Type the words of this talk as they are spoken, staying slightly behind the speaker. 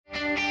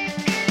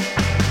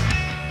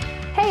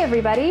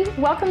everybody.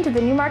 Welcome to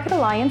the Newmarket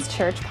Alliance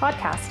Church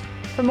podcast.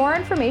 For more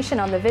information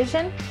on the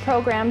vision,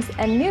 programs,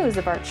 and news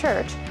of our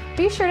church,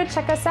 be sure to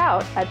check us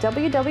out at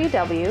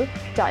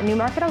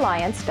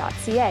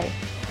www.newmarketalliance.ca.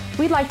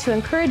 We'd like to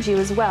encourage you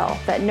as well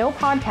that no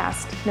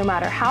podcast, no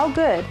matter how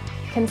good,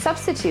 can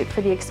substitute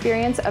for the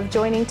experience of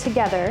joining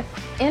together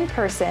in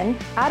person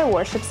at a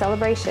worship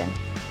celebration.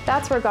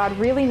 That's where God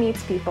really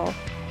meets people,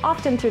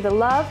 often through the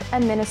love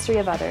and ministry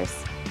of others.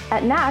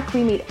 At NAC,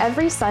 we meet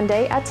every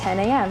Sunday at 10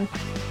 a.m.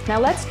 Now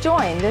let's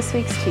join this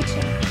week's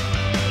teaching.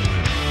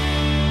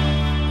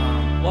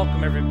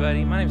 Welcome,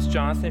 everybody. My name is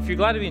Jonathan. If you're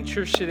glad to be in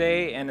church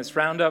today and it's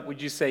Roundup, would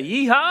you say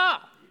yeehaw? Yeehaw.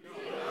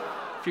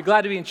 If you're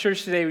glad to be in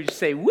church today, would you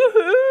say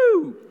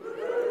woohoo?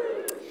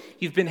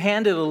 You've been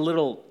handed a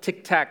little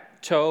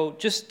tic-tac-toe.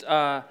 Just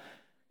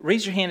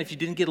raise your hand if you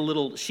didn't get a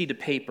little sheet of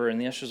paper, and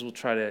the ushers will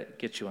try to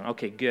get you one.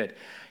 Okay, good.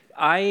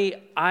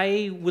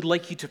 I would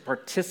like you to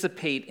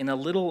participate in a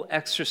little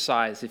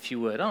exercise, if you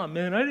would. Oh,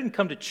 man, I didn't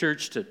come to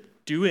church to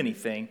do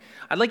anything.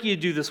 I'd like you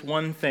to do this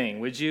one thing,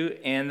 would you?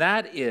 And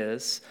that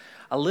is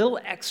a little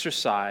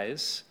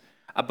exercise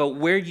about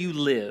where you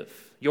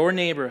live, your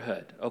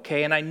neighborhood,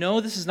 okay? And I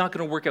know this is not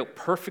going to work out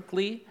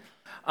perfectly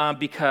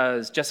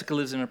because Jessica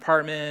lives in an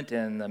apartment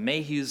and the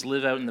Mayhews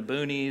live out in the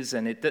boonies,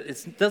 and it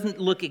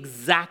doesn't look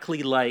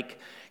exactly like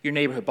your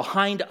neighborhood.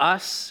 Behind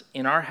us,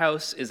 in our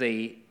house, is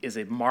a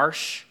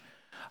marsh.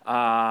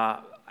 I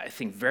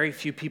think very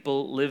few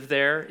people live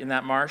there in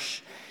that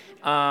marsh.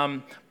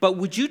 But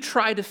would you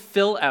try to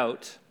fill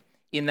out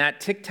in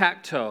that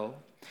tic-tac-toe,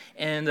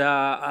 and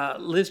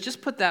Liz,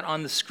 just put that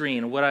on the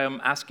screen, what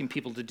I'm asking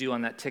people to do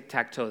on that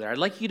tic-tac-toe there. I'd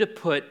like you to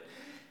put,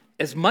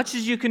 as much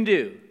as you can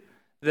do,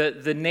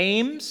 the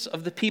names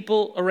of the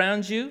people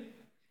around you.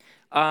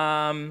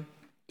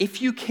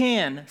 If you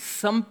can,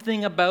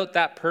 something about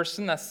that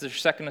person, that's their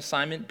second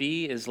assignment.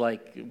 B is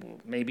like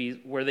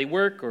maybe where they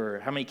work or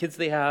how many kids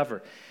they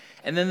have.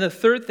 And then the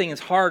third thing is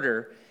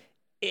harder,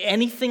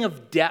 anything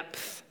of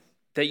depth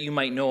that you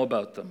might know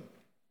about them.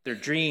 Their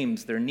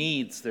dreams, their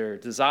needs, their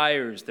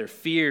desires, their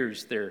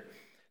fears, their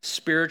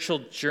spiritual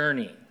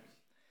journey.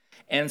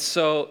 And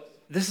so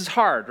this is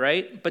hard,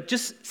 right? But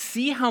just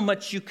see how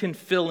much you can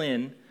fill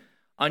in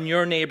on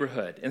your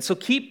neighborhood. And so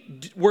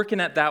keep working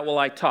at that while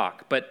I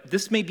talk. But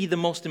this may be the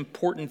most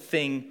important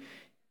thing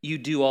you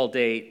do all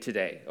day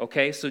today,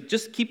 okay? So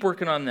just keep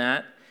working on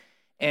that.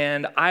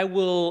 And I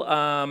will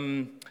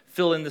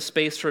fill in the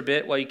space for a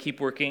bit while you keep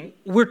working.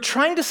 We're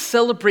trying to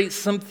celebrate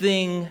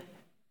something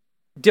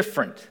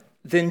different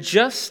than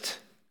just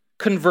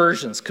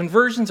conversions.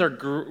 Conversions are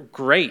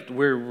great.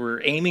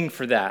 We're aiming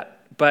for that.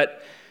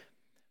 But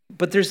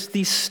there's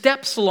these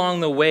steps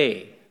along the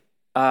way.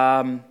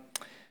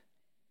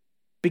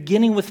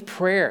 Beginning with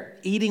prayer,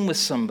 eating with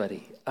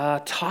somebody,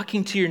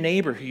 talking to your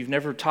neighbor who you've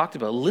never talked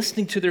about,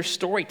 listening to their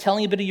story,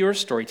 telling a bit of your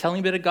story, telling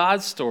a bit of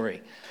God's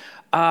story.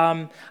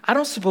 I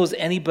don't suppose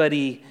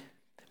anybody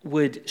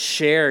would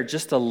share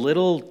just a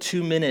little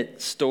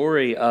 2-minute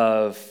story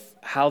of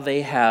how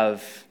they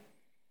have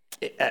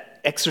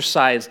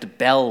exercised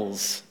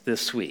bells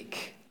this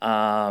week.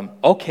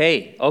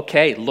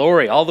 Okay,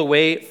 Lori, all the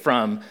way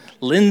from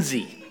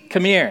Lindsay.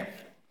 Come here.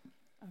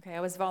 Okay, I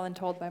was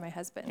voluntold by my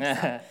husband.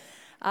 So.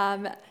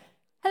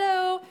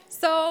 Hello.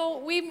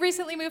 So we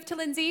recently moved to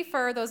Lindsay,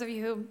 for those of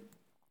you who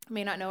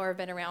may not know or have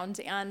been around,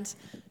 and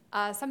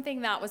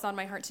something that was on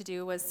my heart to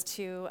do was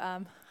to, I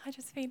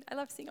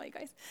love seeing all you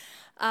guys,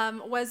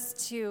 was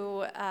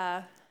to,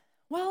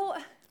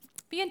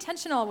 be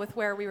intentional with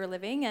where we were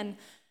living, and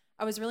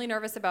I was really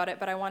nervous about it,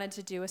 but I wanted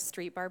to do a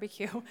street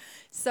barbecue.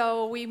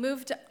 So we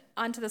moved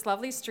onto this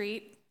lovely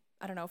street,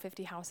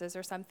 50 houses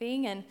or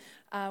something, and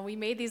we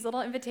made these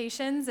little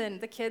invitations,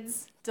 and the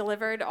kids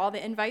delivered all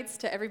the invites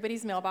to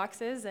everybody's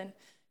mailboxes and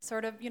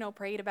sort of,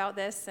 prayed about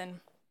this,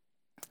 and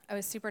I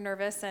was super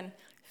nervous, and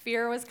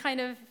fear was kind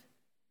of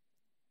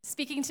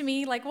speaking to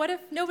me, like, what if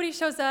nobody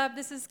shows up?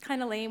 This is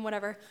kind of lame,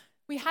 whatever.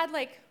 We had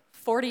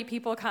 40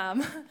 people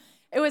come.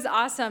 It was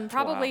awesome.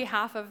 Probably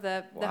half of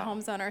the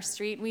homes on our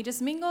street. We just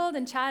mingled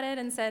and chatted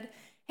and said,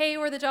 hey,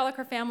 we're the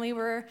Jolliker family.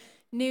 We're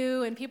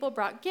new, and people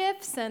brought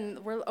gifts, and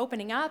we're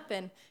opening up.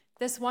 And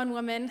this one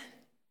woman,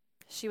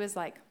 she was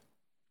like,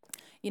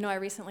 I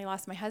recently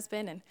lost my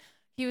husband, and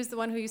he was the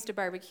one who used to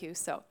barbecue.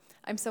 So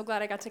I'm so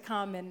glad I got to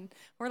come. And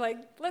we're like,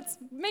 let's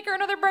make her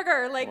another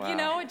burger.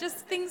 Just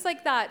things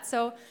like that.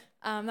 So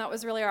that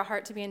was really our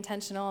heart, to be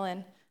intentional.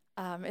 And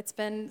it's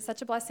been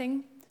such a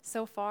blessing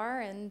so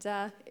far, and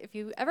if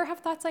you ever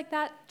have thoughts like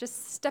that,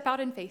 just step out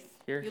in faith.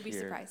 You'll be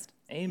surprised.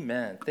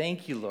 Amen.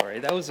 Thank you, Lori.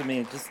 That was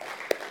amazing.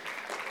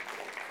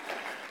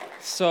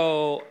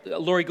 So,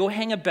 Lori, go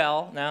hang a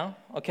bell now,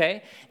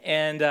 okay?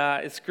 And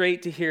it's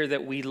great to hear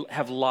that we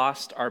have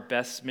lost our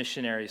best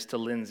missionaries to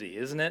Lindsay,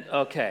 isn't it?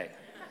 Okay.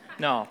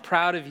 No,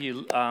 proud of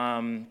you,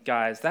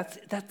 guys.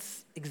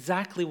 That's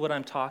exactly what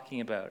I'm talking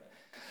about.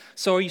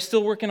 So, are you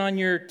still working on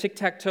your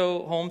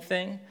tic-tac-toe home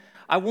thing?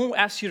 I won't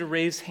ask you to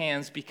raise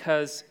hands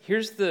because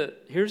here's the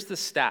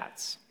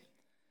stats.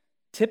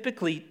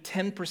 Typically,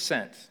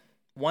 10%,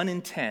 1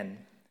 in 10,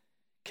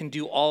 can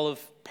do all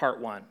of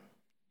part 1.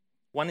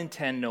 1 in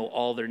 10 know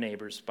all their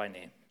neighbors by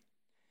name.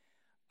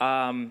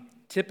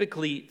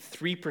 Typically,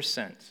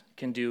 3%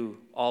 can do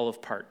all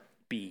of part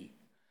B,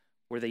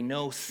 where they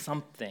know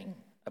something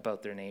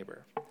about their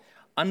neighbor.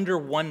 Under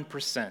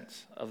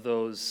 1% of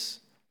those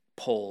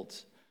polled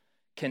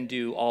can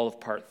do all of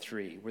part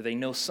 3, where they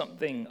know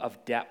something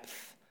of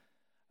depth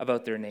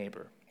about their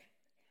neighbor.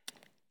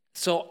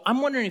 So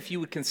I'm wondering if you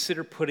would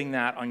consider putting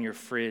that on your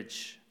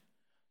fridge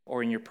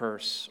or in your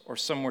purse or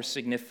somewhere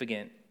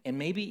significant, and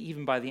maybe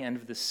even by the end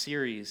of this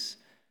series,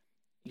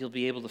 you'll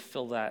be able to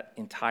fill that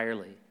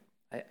entirely.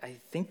 I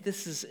think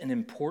this is an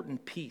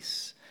important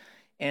piece.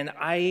 And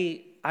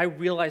I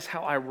realize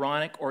how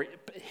ironic or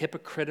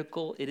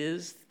hypocritical it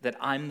is that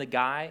I'm the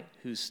guy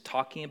who's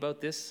talking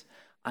about this.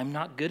 I'm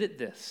not good at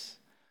this.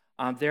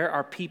 There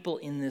are people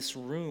in this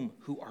room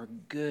who are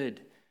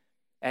good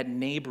at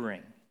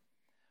neighboring.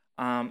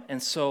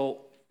 And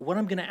so what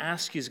I'm going to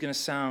ask you is going to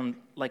sound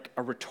like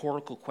a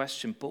rhetorical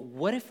question, but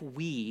what if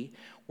we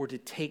were to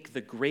take the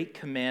great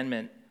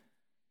commandment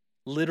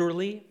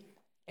literally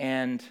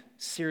and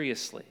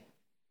seriously?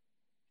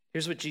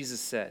 Here's what Jesus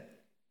said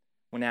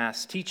when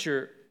asked,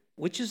 "Teacher,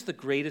 which is the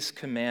greatest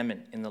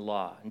commandment in the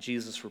law?" And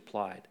Jesus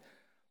replied,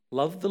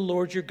 "Love the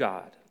Lord your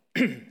God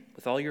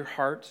with all your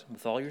heart,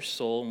 with all your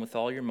soul, and with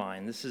all your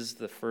mind. This is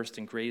the first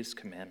and greatest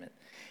commandment.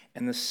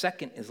 And the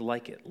second is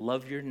like it.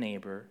 Love your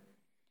neighbor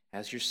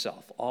as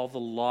yourself. All the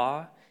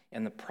law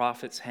and the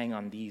prophets hang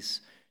on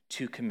these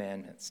two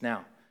commandments."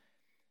 Now,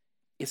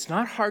 it's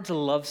not hard to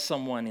love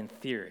someone in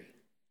theory,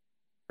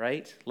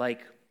 right?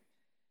 Like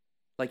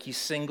you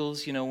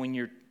singles, you know, when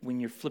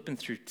you're flipping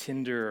through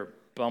Tinder or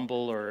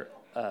Bumble or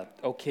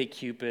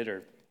OkCupid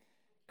or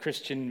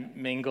Christian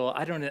Mingle.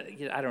 I don't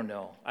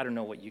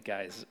know what you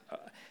guys.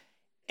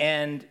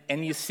 And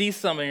you see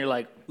someone, and you're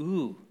like,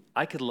 ooh,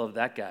 I could love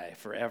that guy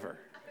forever.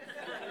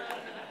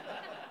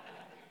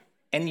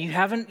 And you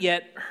haven't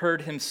yet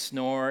heard him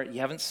snore.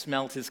 You haven't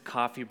smelled his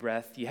coffee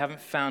breath. You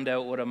haven't found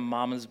out what a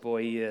mama's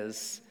boy he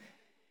is.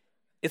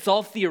 It's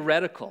all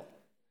theoretical.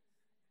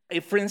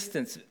 For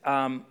instance,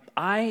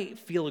 I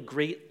feel a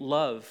great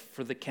love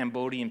for the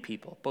Cambodian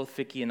people. Both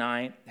Vicky and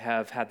I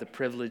have had the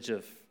privilege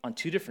of, on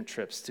 2 different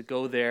trips, to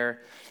go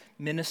there,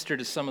 minister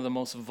to some of the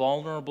most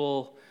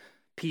vulnerable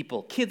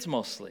people, kids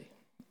mostly.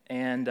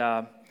 And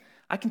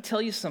I can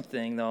tell you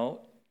something,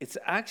 though. It's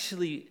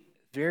actually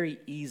very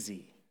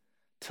easy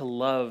to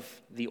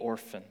love the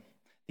orphan,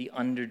 the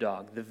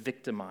underdog, the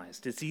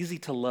victimized. It's easy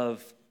to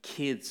love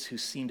kids who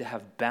seem to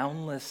have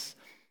boundless,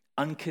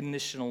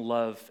 unconditional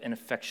love and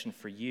affection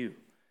for you.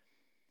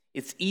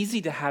 It's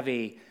easy to have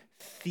a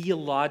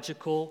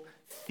theological,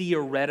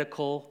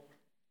 theoretical,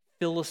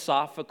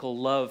 philosophical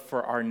love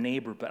for our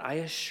neighbor, but I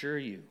assure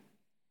you,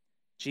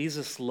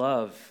 Jesus'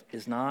 love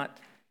is not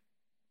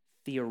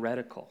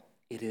theoretical.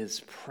 It is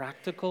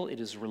practical, it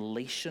is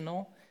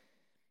relational,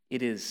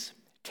 it is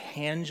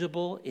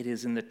tangible, it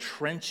is in the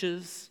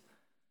trenches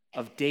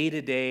of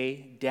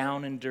day-to-day,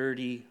 down and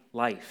dirty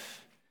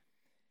life.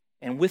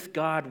 And with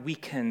God, we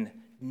can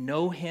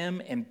know him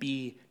and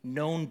be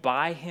known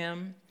by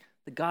him.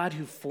 The God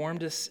who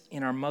formed us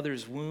in our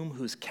mother's womb,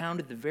 who's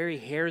counted the very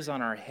hairs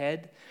on our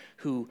head,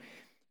 who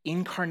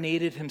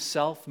incarnated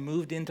himself,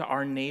 moved into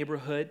our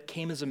neighborhood,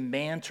 came as a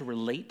man to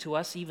relate to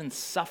us, even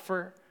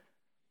suffer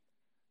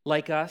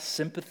like us,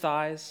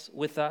 sympathize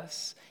with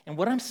us. And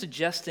what I'm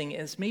suggesting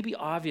is maybe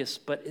obvious,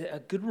 but a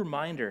good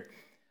reminder.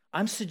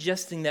 I'm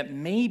suggesting that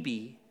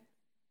maybe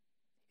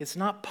it's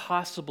not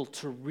possible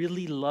to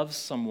really love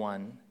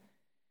someone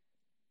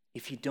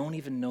if you don't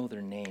even know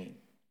their name.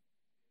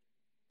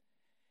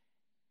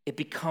 It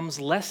becomes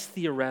less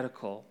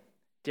theoretical,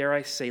 dare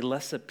I say,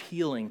 less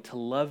appealing to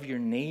love your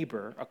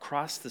neighbor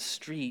across the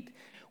street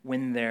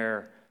when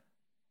their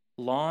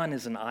lawn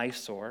is an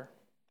eyesore,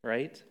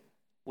 right?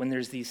 When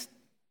there's these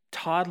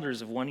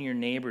toddlers of one of your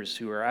neighbors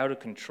who are out of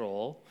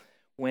control,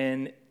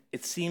 when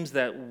it seems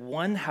that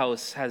one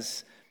house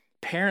has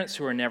parents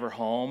who are never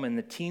home and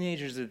the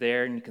teenagers are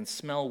there and you can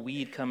smell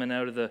weed coming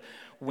out of the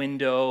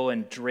window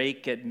and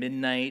Drake at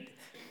midnight,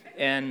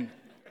 and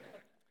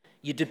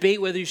you debate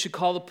whether you should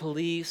call the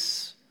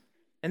police,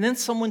 and then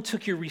someone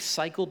took your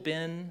recycle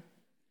bin,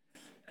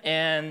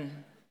 and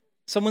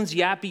someone's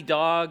yappy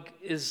dog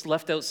is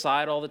left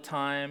outside all the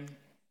time.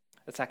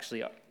 That's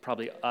actually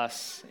probably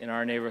us in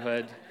our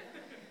neighborhood.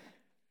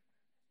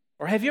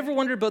 Or have you ever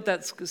wondered about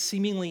that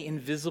seemingly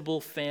invisible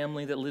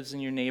family that lives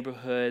in your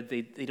neighborhood?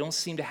 They don't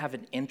seem to have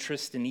an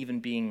interest in even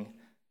being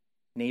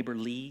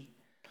neighborly.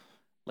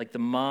 Like the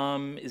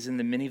mom is in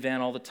the minivan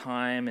all the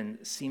time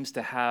and seems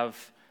to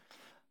have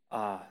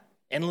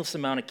endless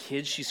amount of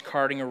kids she's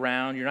carting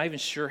around. You're not even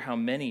sure how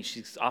many.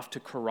 She's off to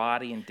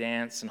karate and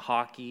dance and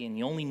hockey, and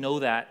you only know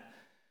that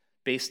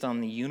based on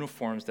the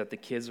uniforms that the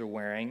kids are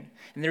wearing.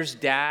 And there's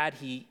dad.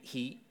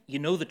 You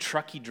know the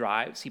truck he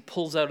drives. He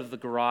pulls out of the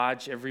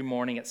garage every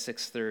morning at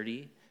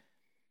 6:30,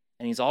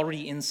 and he's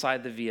already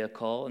inside the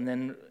vehicle. And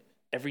then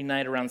every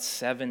night around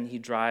 7, he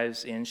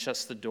drives in,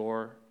 shuts the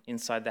door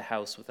inside the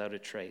house without a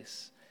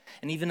trace.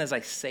 And even as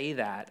I say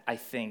that, I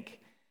think,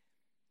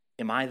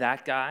 am I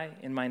that guy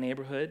in my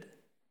neighborhood?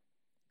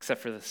 Except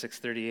for the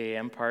 6:30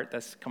 a.m. part.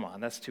 Come on,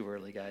 that's too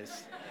early,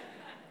 guys.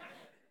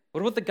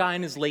 What about the guy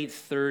in his late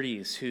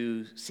 30s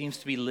who seems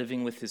to be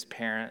living with his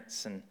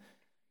parents and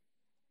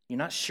you're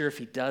not sure if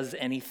he does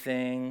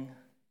anything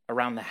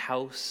around the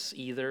house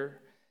either?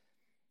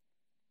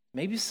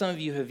 Maybe some of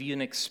you have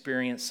even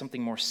experienced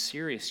something more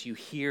serious. You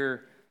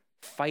hear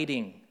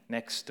fighting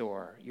next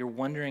door. You're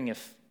wondering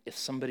if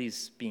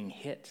somebody's being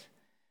hit.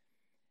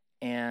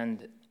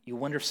 And you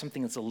wonder if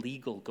something is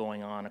illegal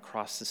going on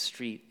across the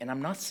street. And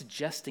I'm not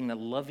suggesting that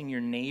loving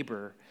your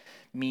neighbor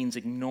means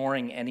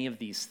ignoring any of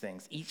these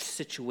things. Each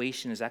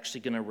situation is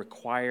actually going to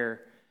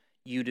require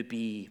you to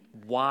be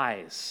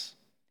wise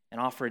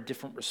and offer a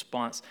different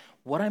response.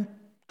 What I'm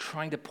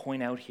trying to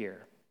point out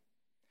here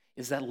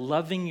is that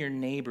loving your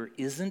neighbor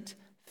isn't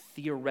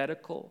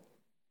theoretical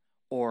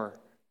or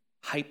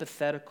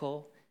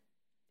hypothetical.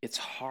 It's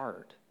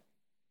hard.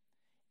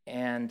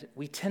 And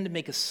we tend to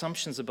make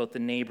assumptions about the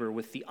neighbor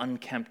with the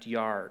unkempt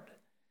yard.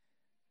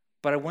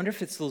 But I wonder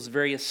if it's those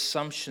very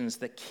assumptions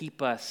that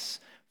keep us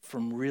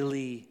from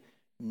really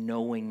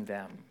knowing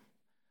them,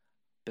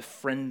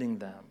 befriending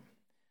them.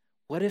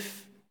 What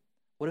if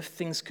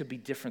things could be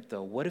different,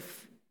 though? What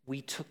if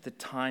we took the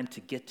time to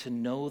get to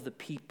know the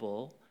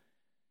people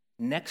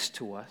next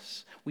to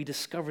us? We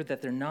discovered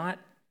that they're not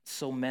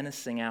so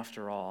menacing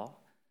after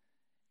all.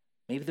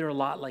 Maybe they're a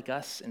lot like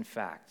us, in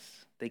fact.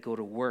 They go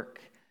to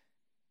work.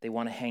 They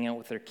want to hang out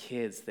with their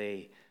kids.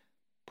 They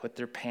put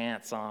their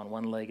pants on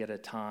one leg at a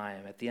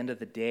time. At the end of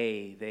the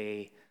day,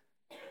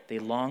 they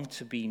long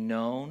to be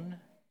known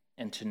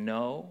and to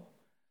know.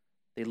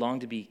 They long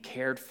to be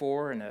cared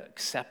for and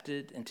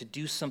accepted and to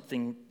do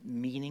something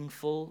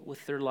meaningful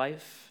with their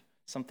life,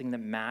 something that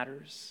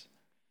matters.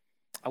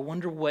 I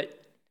wonder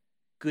what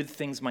good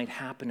things might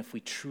happen if we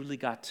truly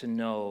got to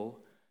know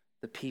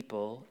the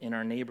people in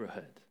our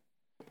neighborhood.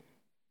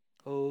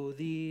 Oh,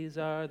 these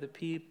are the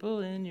people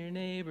in your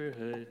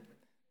neighborhood.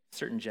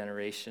 Certain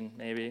generation,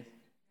 maybe.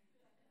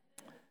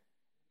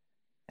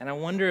 And I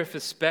wonder if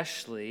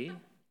especially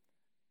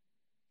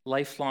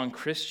lifelong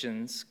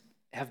Christians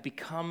have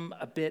become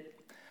a bit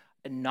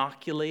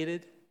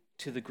inoculated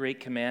to the great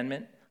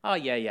commandment. Oh,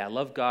 yeah,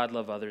 love God,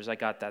 love others. I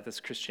got that.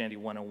 That's Christianity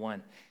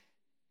 101.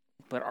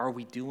 But are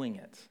we doing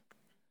it?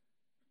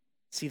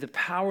 See, the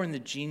power and the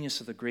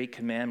genius of the great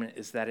commandment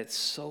is that it's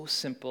so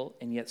simple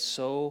and yet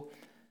so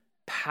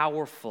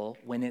powerful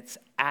when it's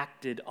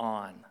acted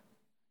on.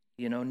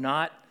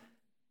 Not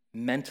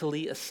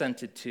mentally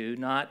assented to,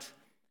 not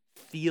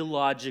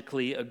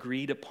theologically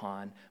agreed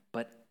upon,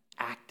 but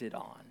acted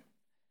on.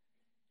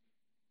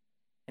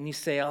 And you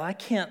say, I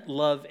can't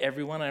love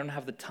everyone. I don't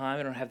have the time.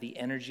 I don't have the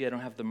energy. I don't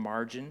have the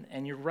margin.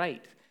 And you're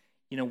right.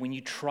 When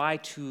you try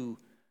to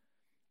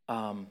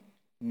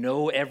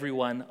know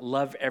everyone,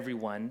 love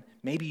everyone,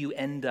 maybe you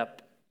end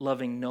up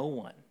loving no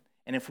one.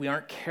 And if we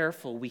aren't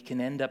careful, we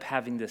can end up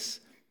having this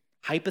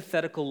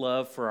hypothetical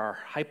love for our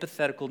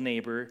hypothetical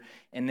neighbor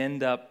and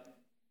end up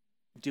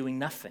doing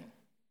nothing.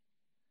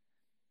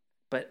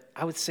 But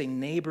I would say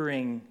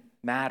neighboring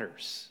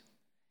matters.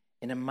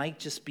 And it might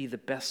just be the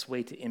best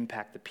way to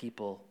impact the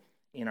people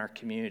in our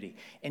community.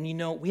 And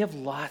we have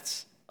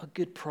lots of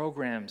good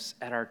programs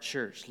at our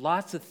church,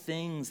 lots of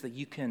things that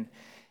you can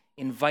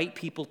invite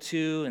people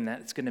to and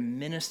that it's going to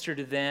minister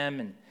to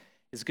them and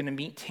is going to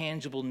meet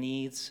tangible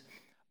needs.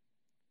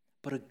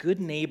 But a good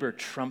neighbor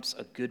trumps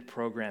a good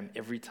program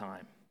every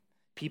time.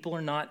 People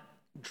are not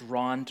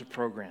drawn to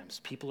programs.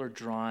 People are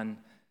drawn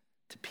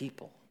to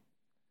people.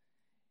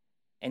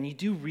 And you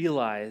do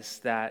realize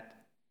that,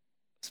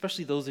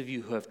 especially those of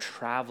you who have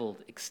traveled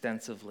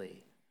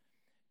extensively,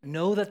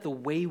 know that the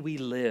way we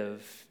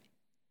live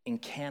in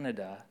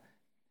Canada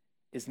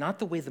is not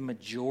the way the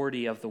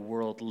majority of the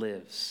world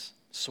lives,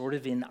 sort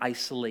of in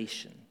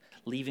isolation,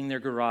 leaving their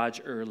garage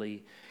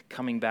early,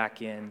 coming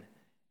back in,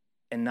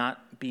 and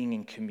not being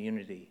in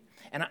community.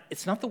 And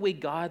it's not the way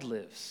God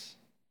lives.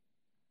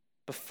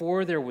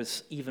 Before there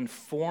was even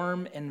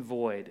form and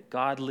void,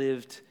 God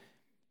lived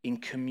in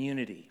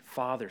community,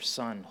 Father,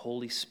 Son,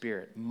 Holy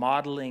Spirit,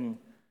 modeling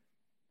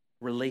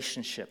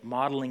relationship,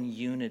 modeling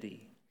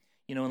unity.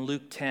 In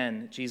Luke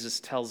 10,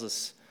 Jesus tells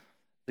us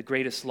the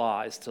greatest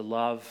law is to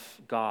love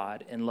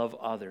God and love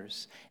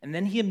others. And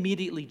then he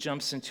immediately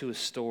jumps into a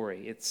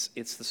story. It's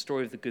the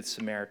story of the Good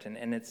Samaritan,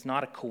 and it's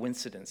not a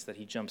coincidence that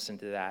he jumps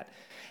into that.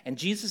 And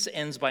Jesus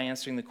ends by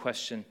answering the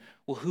question,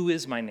 well, who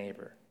is my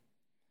neighbor?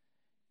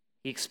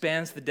 He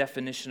expands the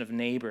definition of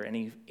neighbor,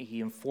 and he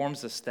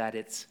informs us that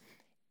it's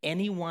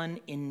anyone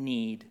in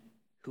need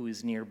who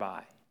is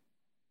nearby.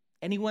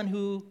 Anyone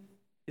who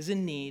is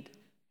in need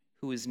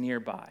who is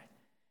nearby.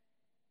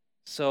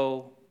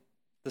 So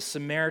the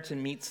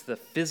Samaritan meets the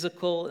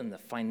physical and the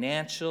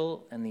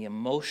financial and the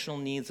emotional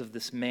needs of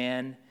this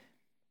man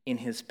in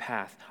his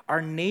path.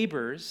 Our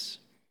neighbors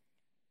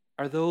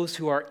are those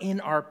who are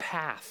in our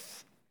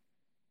path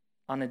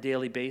on a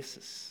daily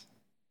basis.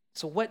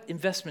 So what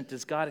investment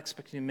does God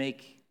expect me to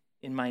make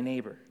in my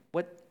neighbor?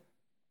 What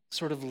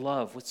sort of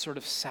love? What sort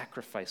of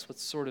sacrifice? What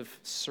sort of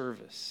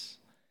service?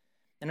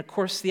 And of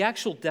course, the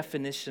actual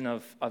definition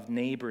of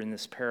neighbor in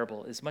this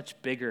parable is much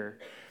bigger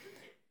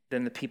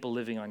than the people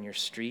living on your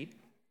street.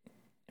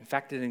 In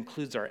fact, it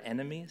includes our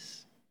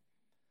enemies.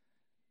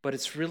 But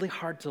it's really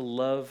hard to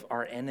love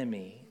our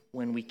enemy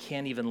when we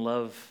can't even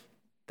love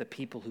the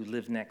people who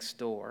live next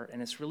door.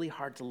 And it's really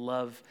hard to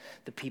love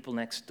the people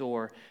next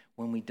door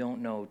when we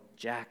don't know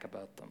jack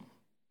about them.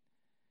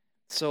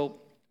 So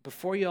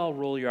before you all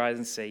roll your eyes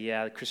and say,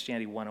 yeah,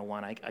 Christianity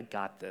 101, I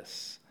got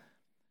this.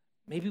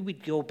 Maybe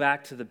we'd go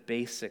back to the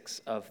basics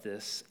of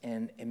this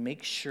and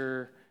make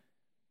sure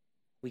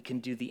we can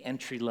do the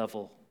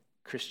entry-level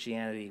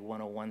Christianity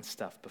 101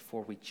 stuff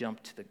before we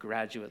jump to the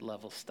graduate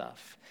level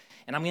stuff.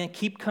 And I'm going to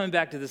keep coming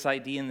back to this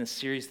idea in this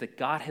series that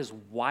God has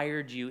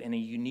wired you in a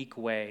unique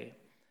way,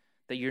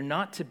 that you're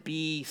not to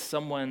be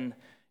someone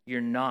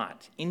you're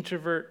not.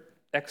 Introvert,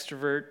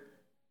 extrovert,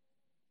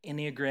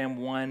 Enneagram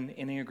 1,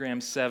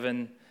 Enneagram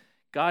 7.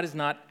 God is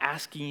not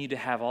asking you to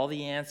have all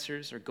the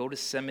answers or go to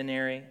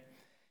seminary. In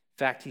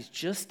fact, he's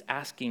just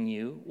asking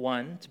you,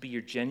 one, to be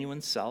your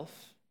genuine self.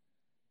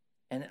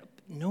 And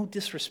no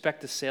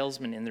disrespect to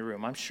salesmen in the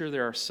room. I'm sure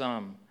there are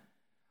some.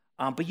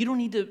 But you don't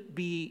need to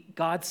be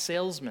God's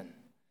salesman.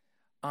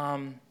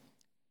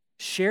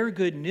 Share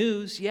good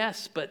news,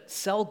 yes, but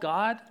sell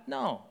God?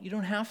 No, you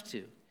don't have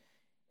to.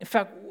 In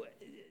fact,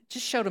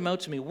 just shout them out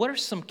to me. What are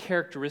some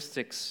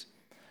characteristics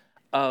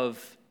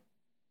of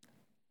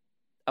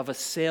a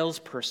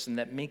salesperson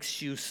that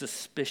makes you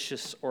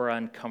suspicious or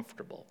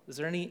uncomfortable? Is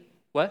there any,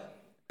 what?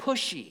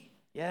 Pushy.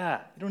 Yeah,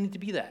 you don't need to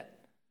be that.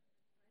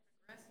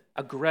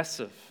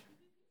 Aggressive.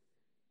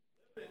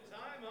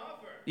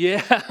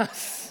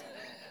 Yes.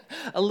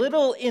 A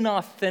little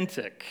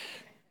inauthentic.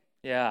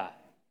 Yeah.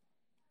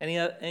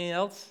 Any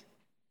else?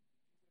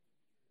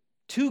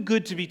 Too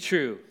good to be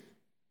true.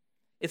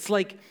 It's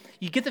like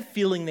you get the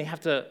feeling they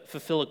have to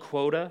fulfill a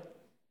quota,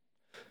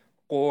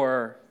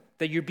 or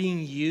that you're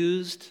being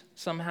used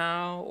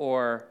somehow,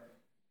 or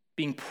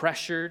being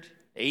pressured.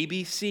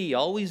 ABC,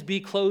 always be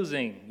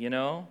closing,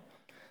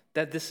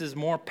 that this is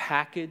more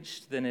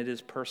packaged than it is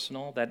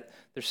personal, that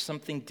there's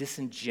something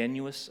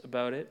disingenuous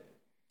about it.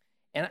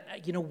 And,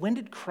 when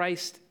did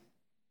Christ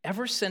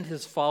ever send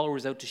his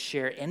followers out to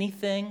share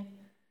anything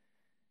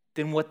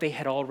than what they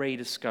had already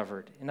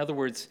discovered? In other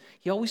words,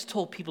 he always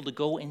told people to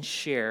go and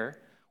share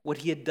what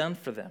he had done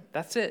for them.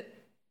 That's it.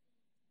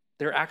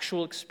 Their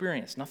actual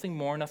experience, nothing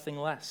more, nothing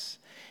less.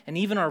 And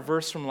even our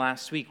verse from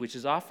last week, which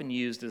is often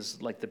used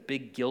as like the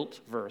big guilt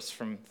verse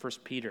from 1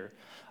 Peter,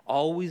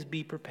 always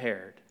be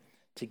prepared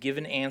to give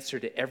an answer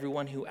to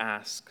everyone who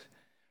asks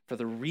for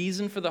the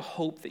reason for the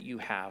hope that you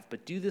have,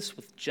 but do this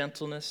with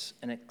gentleness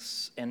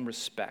and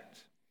respect.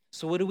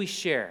 So what do we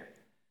share?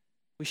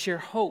 We share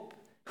hope.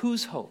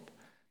 Whose hope?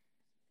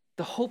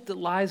 The hope that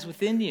lies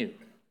within you.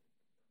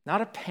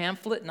 Not a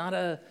pamphlet, not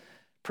a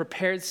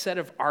prepared set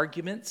of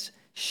arguments.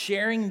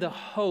 Sharing the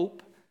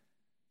hope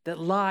that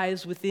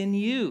lies within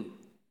you.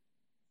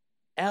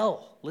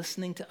 L,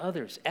 listening to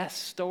others. S,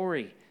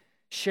 story.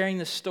 Sharing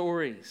the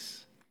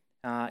stories.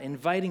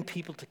 Inviting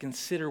people to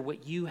consider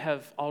what you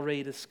have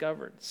already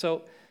discovered.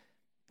 So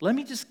let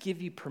me just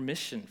give you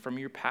permission from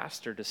your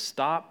pastor to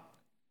stop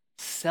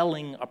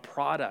selling a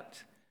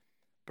product,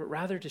 but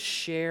rather to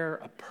share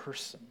a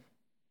person.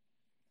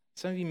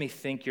 Some of you may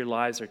think your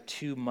lives are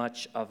too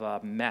much of a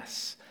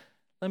mess.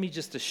 Let me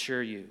just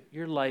assure you,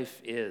 your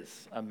life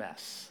is a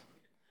mess.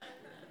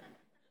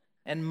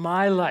 And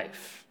my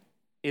life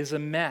is a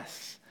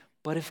mess.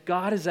 But if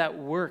God is at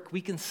work,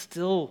 we can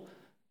still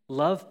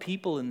love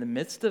people in the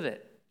midst of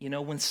it.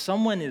 When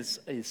someone is,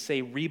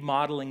 say,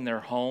 remodeling their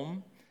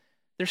home,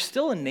 they're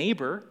still a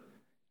neighbor.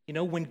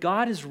 When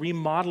God is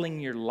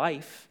remodeling your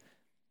life,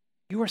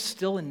 you are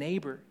still a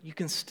neighbor. You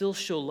can still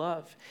show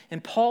love.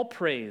 And Paul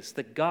prays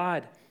that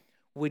God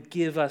would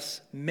give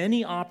us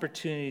many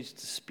opportunities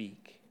to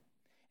speak,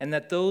 and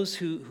that those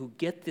who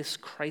get this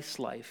Christ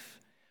life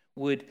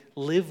would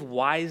live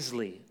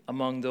wisely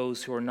among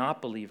those who are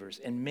not believers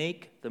and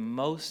make the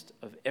most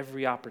of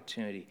every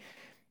opportunity.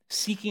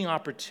 Seeking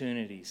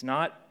opportunities,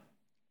 not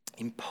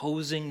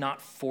imposing,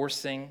 not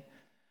forcing,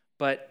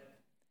 but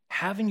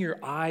having your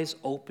eyes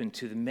open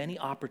to the many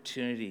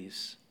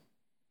opportunities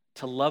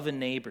to love a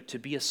neighbor, to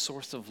be a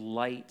source of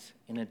light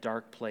in a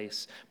dark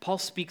place. Paul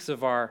speaks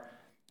of our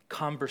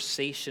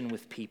conversation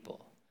with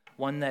people,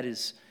 one that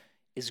is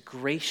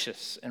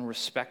gracious and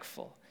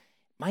respectful.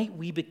 Might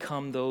we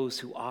become those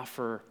who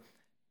offer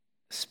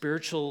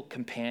spiritual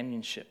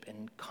companionship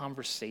and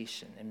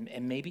conversation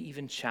and maybe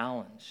even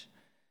challenge?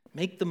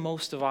 Make the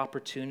most of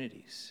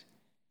opportunities.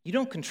 You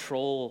don't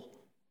control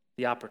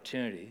the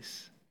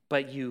opportunities,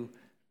 but you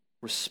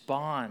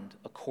respond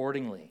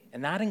accordingly.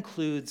 And that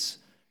includes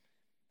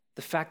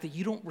the fact that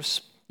you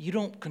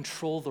don't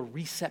control the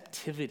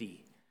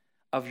receptivity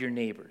of your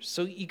neighbors.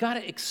 So you got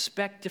to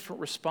expect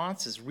different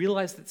responses.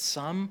 Realize that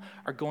some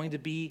are going to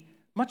be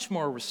much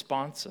more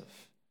responsive.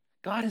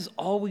 God has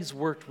always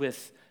worked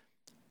with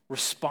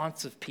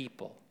responsive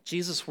people.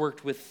 Jesus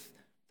worked with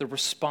the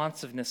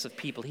responsiveness of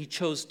people. He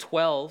chose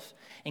 12,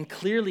 and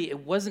clearly it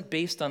wasn't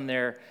based on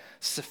their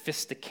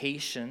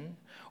sophistication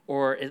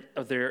or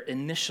their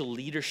initial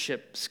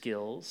leadership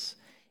skills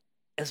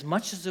as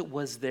much as it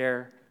was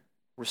their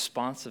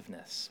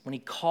responsiveness. When he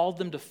called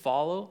them to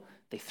follow,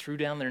 they threw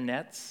down their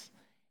nets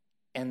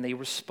and they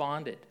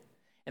responded.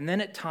 And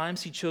then at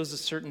times he chose a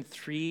certain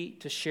 3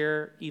 to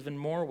share even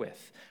more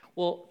with.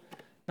 Well,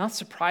 not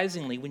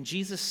surprisingly, when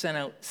Jesus sent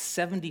out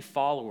 70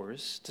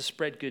 followers to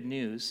spread good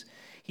news,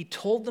 he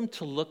told them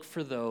to look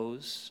for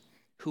those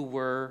who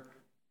were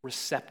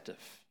receptive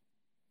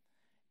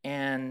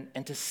and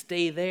to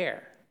stay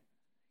there.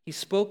 He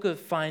spoke of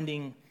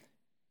finding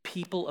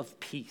people of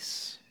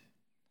peace,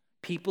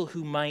 people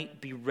who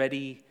might be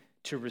ready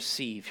to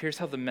receive. Here's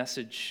how the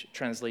Message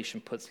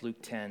translation puts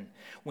Luke 10.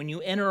 When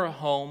you enter a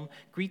home,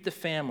 greet the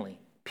family,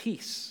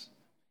 peace.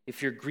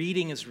 If your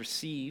greeting is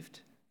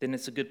received, then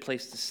it's a good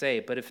place to say.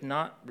 But if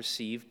not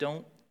received,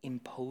 don't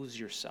impose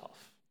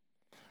yourself.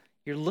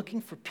 You're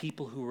looking for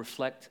people who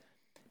reflect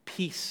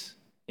peace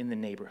in the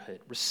neighborhood,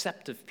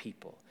 receptive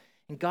people.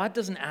 And God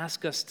doesn't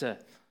ask us to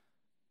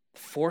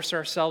force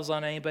ourselves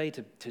on anybody,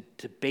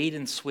 to bait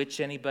and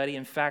switch anybody.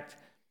 In fact,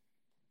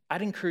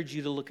 I'd encourage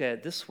you to look at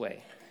it this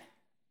way,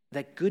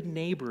 that good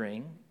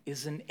neighboring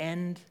is an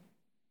end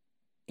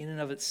in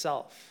and of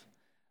itself.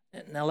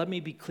 Now, let me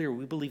be clear.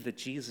 We believe that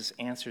Jesus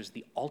answers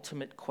the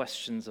ultimate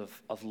questions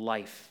of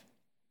life.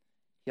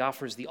 He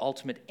offers the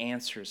ultimate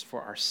answers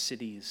for our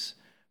cities,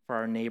 for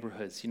our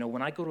neighborhoods. You know,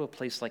 when I go to a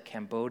place like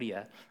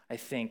Cambodia, I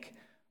think,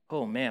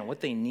 oh man,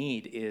 what they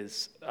need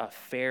is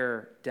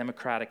fair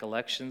democratic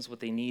elections. What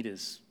they need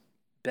is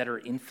better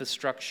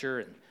infrastructure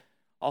and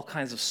all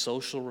kinds of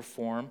social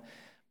reform.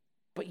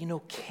 But you know,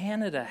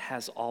 Canada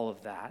has all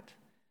of that.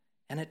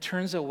 And it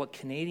turns out what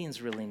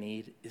Canadians really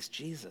need is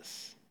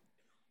Jesus.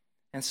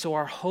 And so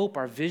our hope,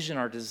 our vision,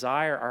 our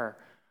desire,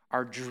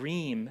 our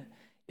dream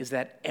is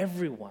that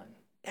everyone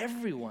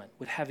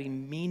would have a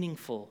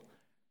meaningful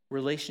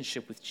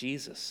relationship with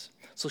Jesus.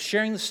 So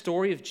sharing the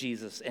story of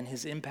Jesus and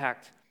his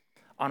impact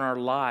on our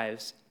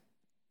lives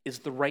is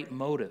the right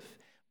motive.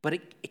 But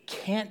it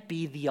can't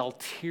be the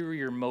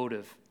ulterior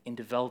motive in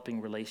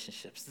developing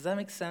relationships. Does that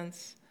make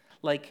sense?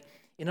 Like,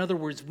 in other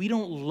words, we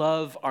don't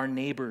love our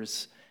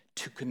neighbors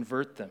to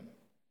convert them.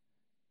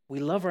 We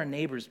love our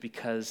neighbors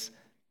because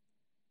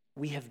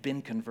we have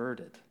been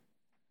converted.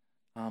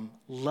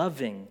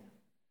 Loving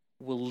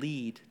will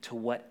lead to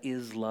what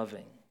is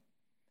loving.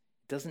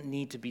 It doesn't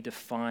need to be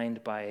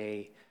defined by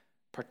a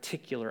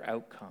particular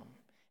outcome.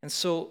 And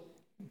so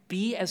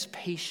be as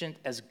patient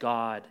as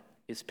God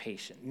is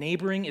patient.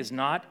 Neighboring is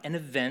not an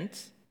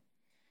event.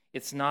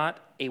 It's not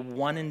a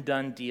one and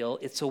done deal.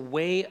 It's a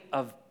way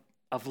of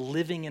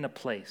living in a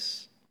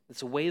place.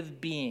 It's a way of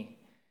being.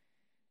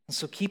 And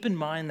so keep in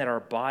mind that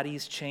our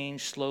bodies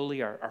change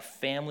slowly, our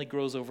family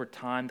grows over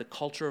time, the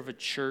culture of a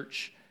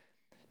church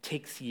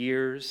takes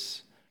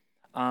years.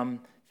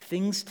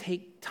 Things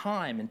take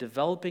time, and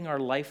developing our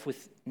life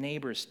with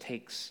neighbors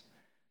takes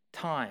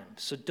time.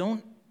 So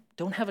don't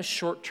have a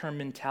short-term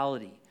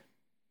mentality,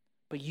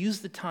 but use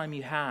the time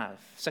you have.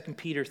 2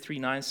 Peter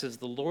 3:9 says,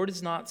 "The Lord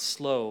is not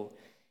slow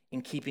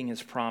in keeping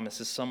his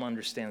promise, as some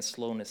understand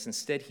slowness.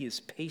 Instead, he is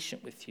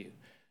patient with you,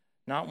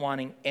 not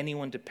wanting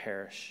anyone to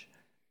perish,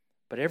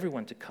 but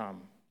everyone to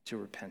come to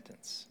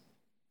repentance."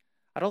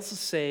 I'd also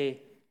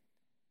say,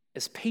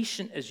 as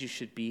patient as you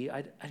should be,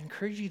 I'd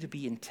encourage you to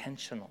be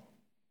intentional.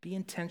 Be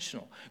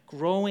intentional.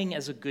 Growing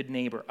as a good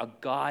neighbor, a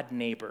God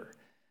neighbor,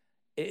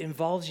 it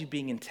involves you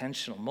being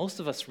intentional. Most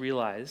of us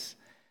realize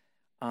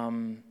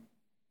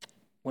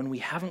when we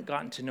haven't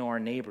gotten to know our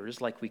neighbors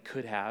like we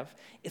could have,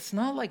 it's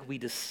not like we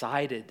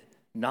decided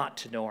not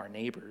to know our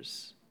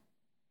neighbors.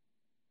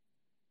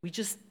 We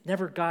just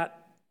never got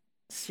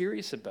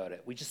serious about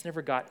it. We just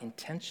never got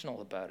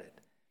intentional about it.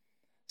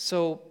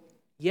 So,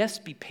 yes,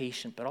 be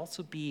patient, but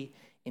also be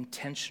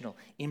intentional.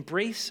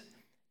 Embrace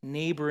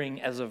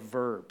neighboring as a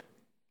verb,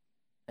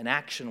 an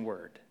action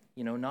word,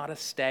 not a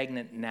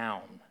stagnant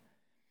noun.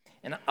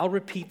 And I'll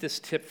repeat this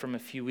tip from a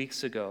few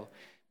weeks ago.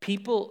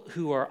 People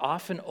who are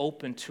often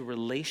open to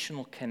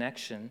relational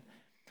connection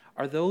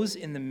are those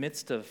in the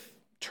midst of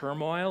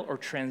turmoil or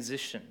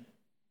transition.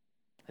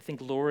 I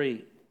think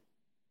Lori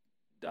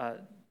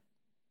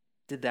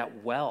did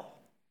that well.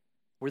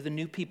 We're the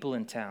new people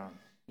in town,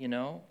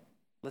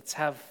 Let's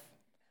have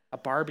a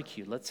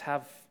barbecue. Let's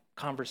have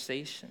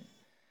conversation.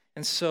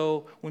 And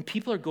so when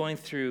people are going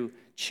through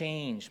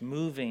change,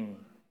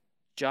 moving,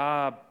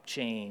 job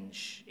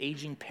change,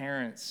 aging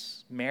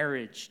parents,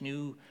 marriage,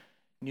 new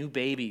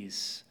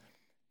babies,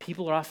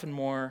 people are often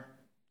more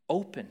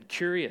open,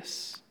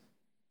 curious,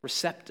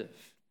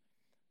 receptive.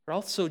 But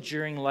also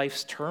during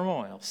life's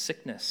turmoil,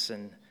 sickness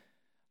and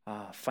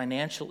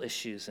financial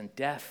issues and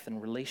death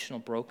and relational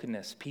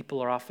brokenness,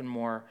 people are often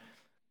more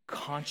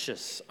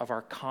conscious of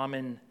our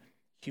common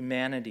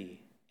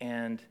humanity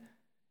and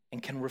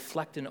can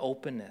reflect an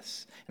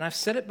openness. And I've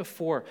said it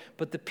before,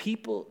 but the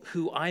people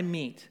who I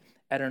meet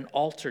at an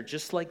altar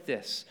just like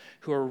this,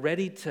 who are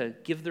ready to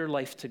give their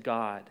life to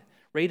God,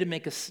 ready to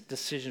make a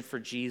decision for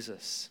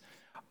Jesus,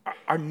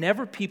 are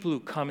never people who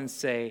come and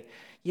say,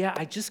 yeah,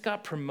 I just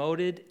got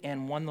promoted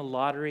and won the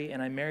lottery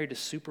and I married a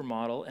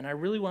supermodel and I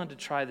really wanted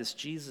to try this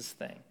Jesus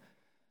thing.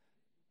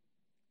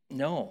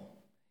 No,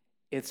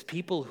 it's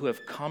people who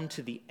have come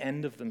to the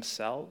end of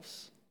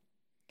themselves,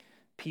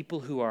 people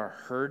who are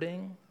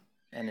hurting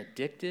and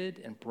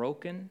addicted and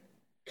broken.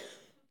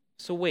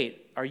 So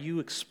wait, are you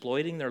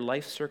exploiting their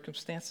life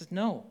circumstances?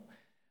 No.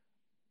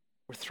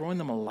 We're throwing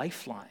them a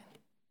lifeline.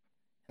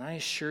 And I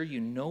assure you,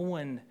 no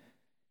one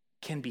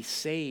can be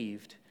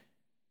saved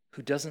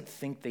who doesn't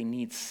think they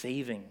need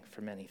saving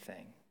from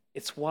anything.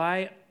 It's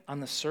why, on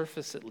the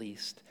surface at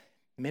least,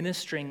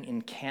 ministering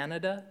in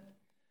Canada,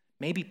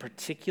 maybe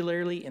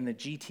particularly in the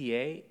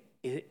GTA,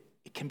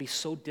 it can be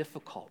so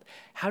difficult.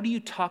 How do you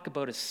talk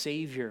about a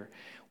Savior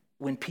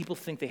when people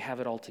think they have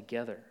it all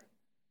together,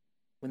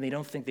 when they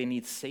don't think they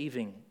need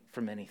saving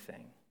from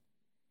anything?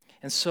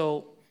 And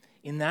so,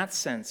 in that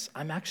sense,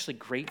 I'm actually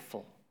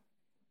grateful.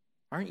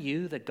 Aren't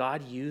you, that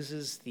God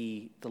uses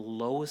the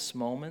lowest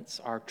moments,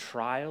 our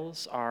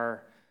trials,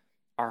 our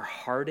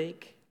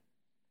heartache,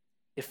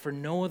 if for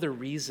no other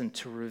reason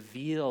to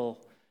reveal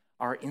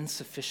our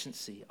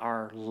insufficiency,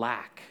 our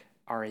lack,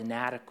 our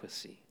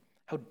inadequacy,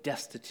 how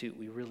destitute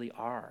we really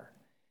are.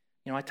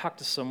 You know, I talked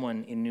to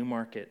someone in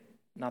Newmarket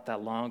not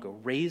that long ago,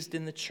 raised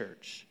in the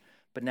church,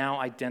 but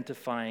now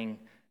identifying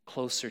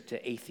closer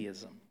to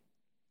atheism.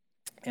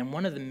 And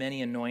one of the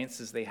many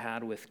annoyances they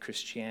had with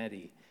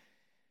Christianity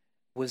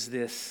was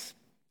this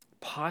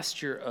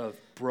posture of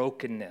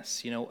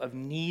brokenness, you know, of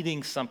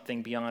needing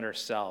something beyond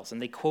ourselves.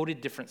 And they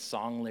quoted different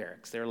song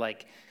lyrics. They're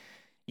like,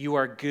 you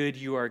are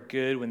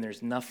good when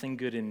there's nothing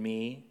good in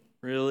me,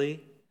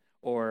 really?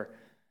 Or,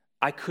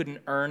 I couldn't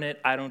earn it,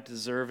 I don't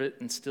deserve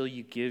it, and still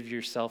you give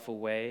yourself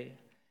away.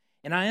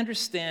 And I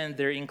understand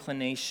their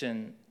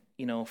inclination,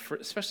 you know,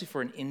 especially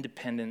for an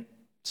independent,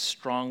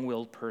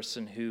 strong-willed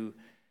person who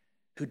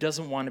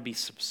doesn't want to be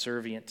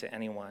subservient to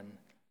anyone.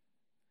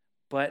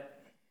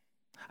 But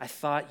I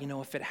thought, you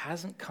know, if it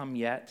hasn't come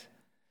yet,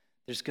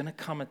 there's going to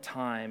come a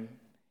time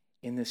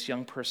in this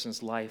young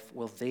person's life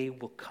where they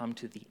will come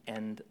to the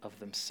end of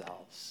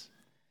themselves,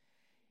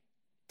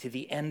 to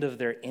the end of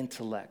their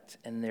intellect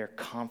and their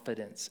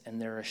confidence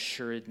and their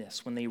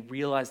assuredness, when they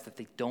realize that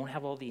they don't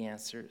have all the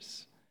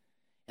answers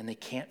and they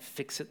can't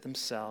fix it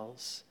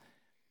themselves,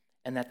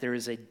 and that there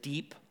is a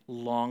deep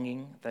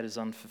longing that is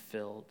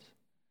unfulfilled.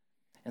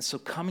 And so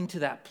coming to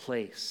that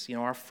place, you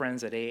know, our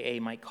friends at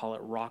AA might call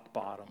it rock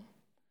bottom,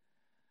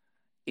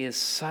 is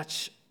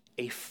such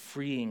a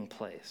freeing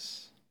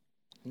place.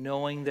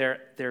 Knowing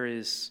there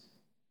is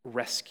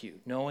rescue,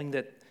 knowing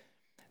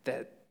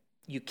that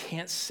you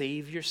can't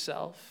save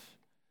yourself,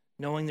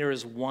 knowing there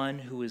is one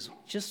who is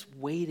just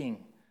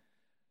waiting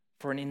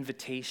for an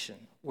invitation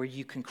where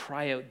you can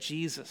cry out,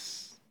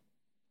 Jesus,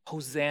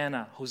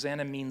 Hosanna.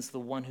 Hosanna means the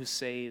one who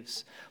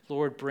saves.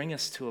 Lord, bring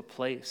us to a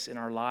place in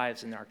our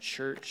lives, in our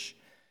church,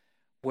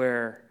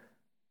 where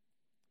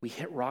we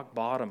hit rock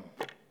bottom,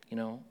 you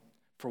know.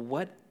 For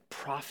what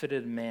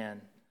profited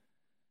man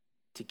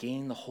to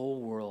gain the whole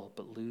world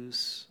but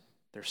lose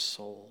their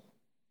soul?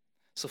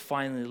 So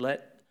finally,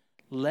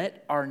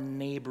 let our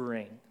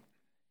neighboring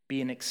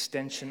be an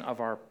extension of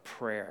our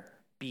prayer.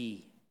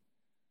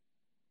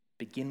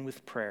 Begin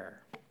with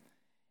prayer.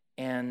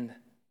 And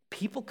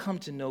people come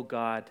to know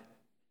God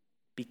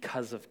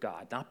because of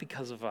God, not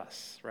because of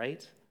us,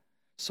 right?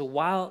 So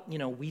while, you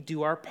know, we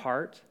do our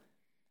part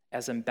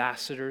as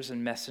ambassadors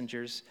and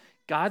messengers,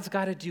 God's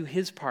got to do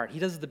his part. He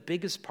does the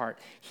biggest part.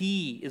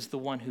 He is the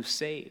one who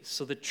saves.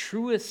 So the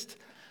truest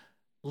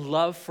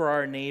love for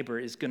our neighbor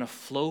is going to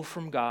flow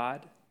from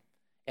God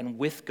and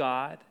with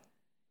God,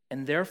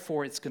 and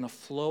therefore it's going to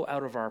flow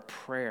out of our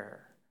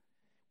prayer.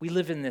 We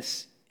live in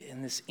this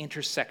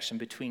intersection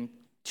between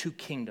two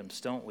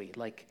kingdoms, don't we?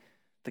 Like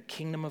the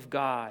kingdom of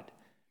God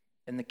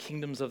and the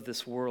kingdoms of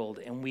this world,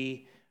 and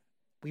we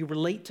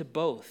relate to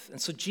both. And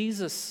so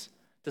Jesus'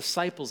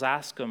 disciples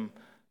ask him,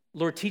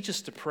 Lord, teach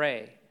us to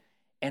pray.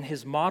 And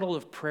his model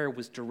of prayer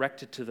was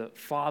directed to the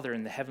Father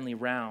in the heavenly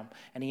realm.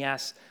 And he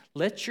asks,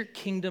 let your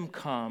kingdom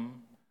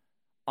come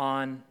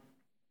on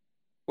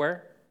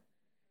where?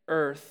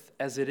 Earth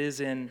as it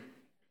is in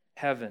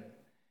heaven.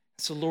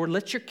 So Lord,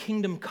 let your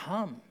kingdom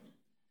come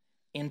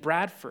in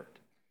Bradford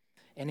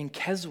and in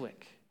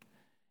Keswick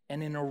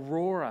and in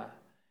Aurora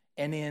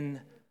and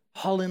in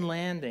Holland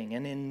Landing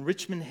and in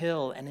Richmond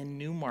Hill and in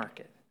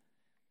Newmarket.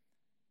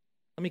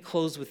 Let me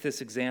close with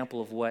this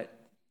example of what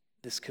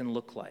this can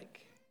look like.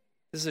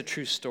 This is a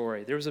true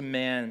story. There was a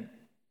man,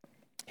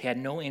 he had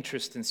no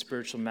interest in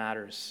spiritual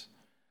matters.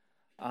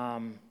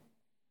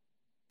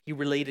 He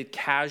related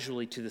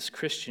casually to this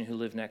Christian who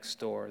lived next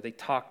door. They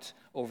talked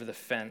over the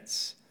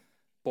fence,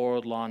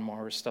 borrowed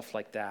lawnmowers, stuff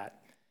like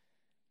that.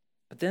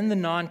 But then the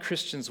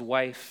non-Christian's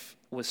wife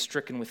was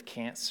stricken with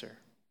cancer,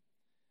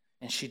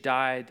 and she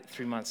died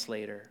 3 months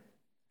later.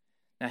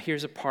 Now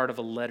here's a part of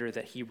a letter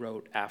that he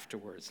wrote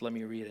afterwards. Let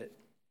me read it.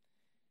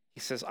 He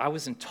says, I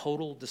was in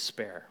total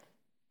despair.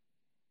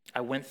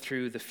 I went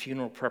through the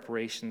funeral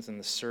preparations and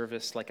the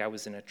service like I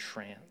was in a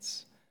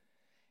trance.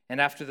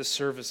 And after the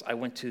service, I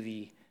went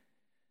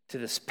to to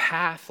this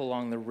path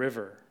along the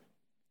river,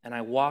 and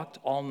I walked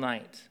all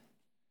night,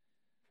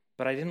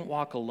 but I didn't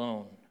walk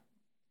alone.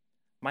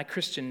 My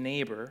Christian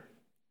neighbor,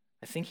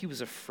 I think he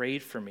was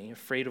afraid for me,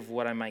 afraid of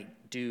what I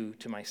might do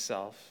to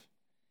myself.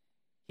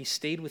 He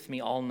stayed with me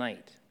all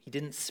night. He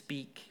didn't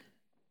speak.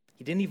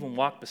 He didn't even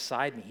walk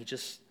beside me. He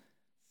just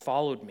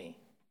followed me.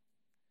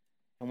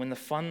 And when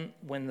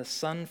the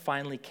sun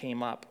finally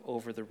came up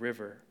over the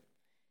river,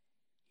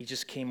 he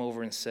just came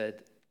over and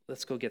said,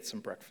 "Let's go get some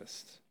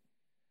breakfast."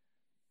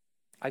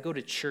 I go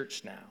to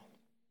church now,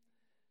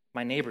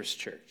 my neighbor's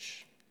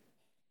church,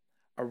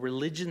 a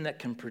religion that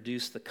can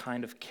produce the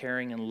kind of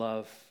caring and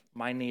love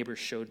my neighbor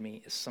showed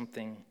me is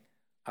something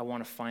I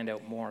want to find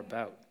out more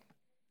about.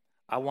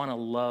 I want to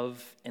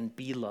love and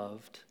be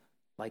loved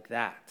like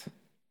that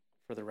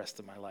for the rest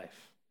of my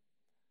life.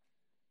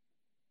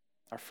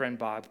 Our friend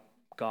Bob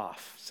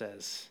Goff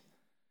says,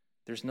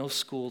 "There's no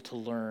school to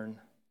learn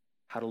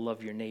how to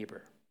love your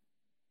neighbor.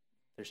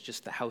 There's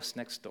just the house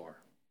next door."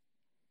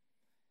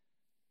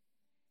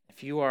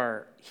 If you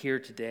are here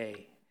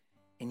today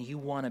and you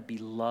want to be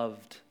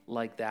loved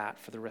like that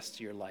for the rest of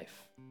your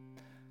life,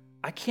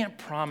 I can't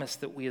promise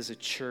that we as a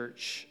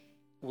church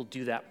will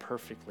do that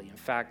perfectly. In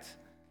fact,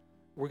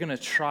 we're going to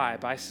try,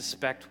 but I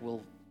suspect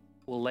we'll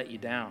let you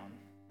down.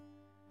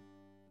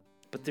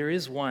 But there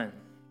is one,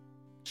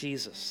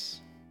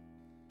 Jesus,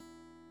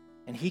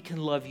 and he can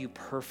love you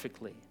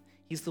perfectly.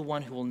 He's the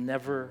one who will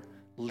never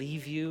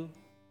leave you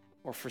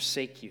or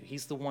forsake you.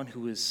 He's the one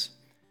who is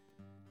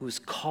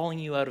calling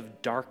you out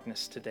of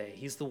darkness today.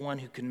 He's the one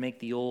who can make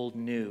the old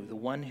new, the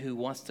one who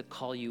wants to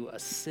call you a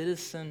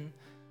citizen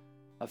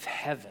of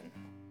heaven.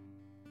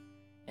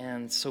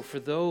 And so for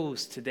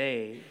those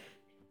today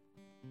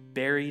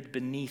buried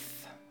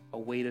beneath a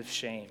weight of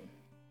shame,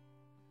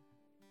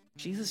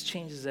 Jesus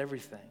changes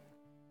everything.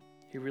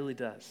 He really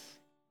does.